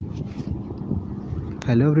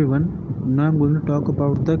Hello everyone. Now I'm going to talk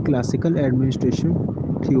about the classical administration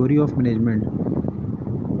theory of management.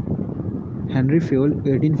 Henry Fayol,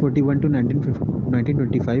 1841 to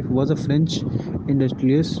 1925, was a French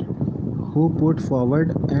industrialist who put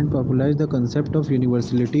forward and popularized the concept of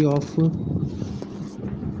universality of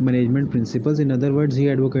management principles. In other words, he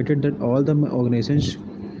advocated that all the organizations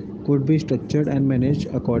could be structured and managed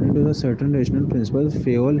according to the certain rational principles.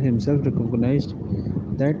 Fayol himself recognized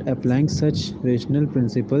that applying such rational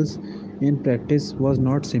principles in practice was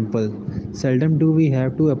not simple. Seldom do we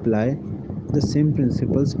have to apply the same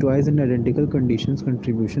principles twice in identical conditions.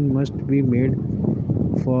 Contribution must be made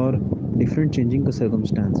for different changing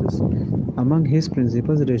circumstances. Among his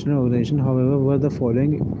principles, rational organization, however, were the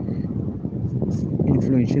following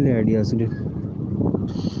influential ideas.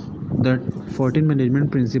 The 14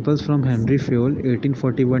 management principles from Henry Fayol,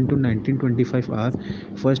 1841 to 1925 are: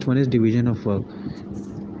 first one is division of work.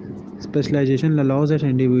 Specialization allows an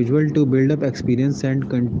individual to build up experience and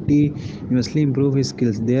continuously improve his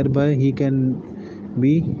skills. Thereby, he can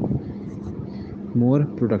be more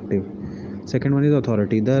productive. Second one is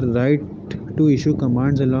authority. The right to issue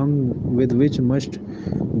commands along with which must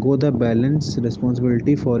go the balance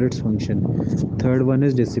responsibility for its function. Third one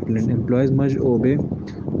is discipline. Employees must obey,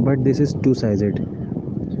 but this is two-sided.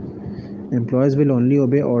 Employees will only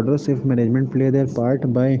obey orders if management play their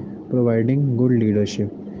part by providing good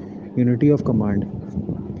leadership. Unity of command.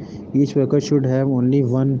 Each worker should have only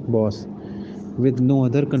one boss with no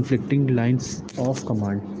other conflicting lines of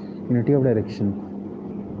command. Unity of direction.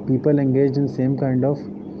 People engaged in same kind of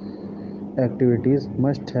activities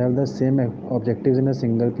must have the same objectives in a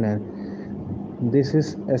single plan. This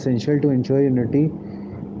is essential to ensure unity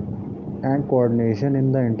and coordination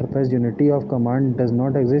in the enterprise. Unity of command does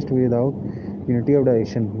not exist without unity of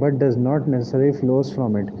direction, but does not necessarily flows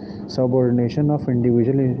from it. Subordination of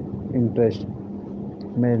individual interest.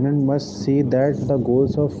 Management must see that the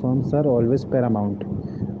goals of firms are always paramount.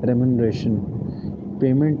 Remuneration.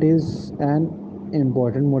 Payment is an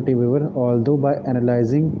important motivator, although by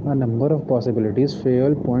analyzing a number of possibilities,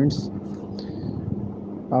 Fayol points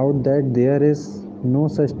out that there is no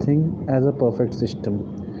such thing as a perfect system.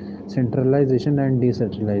 Centralization and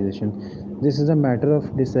decentralization. This is a matter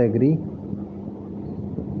of disagree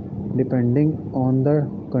depending on the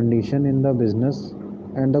condition in the business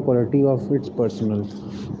and the quality of its personnel.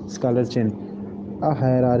 Scholar chain. A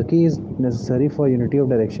hierarchy is necessary for unity of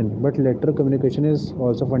direction, but lateral communication is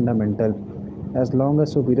also fundamental. As long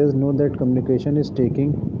as superiors know that communication is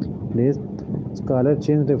taking place, scholar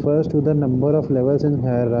chain refers to the number of levels in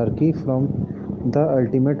hierarchy from the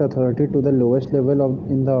ultimate authority to the lowest level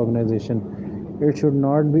in the organization. It should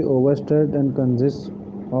not be overspread and consist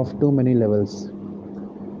of too many levels.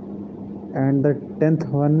 And the 10th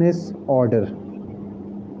one is order.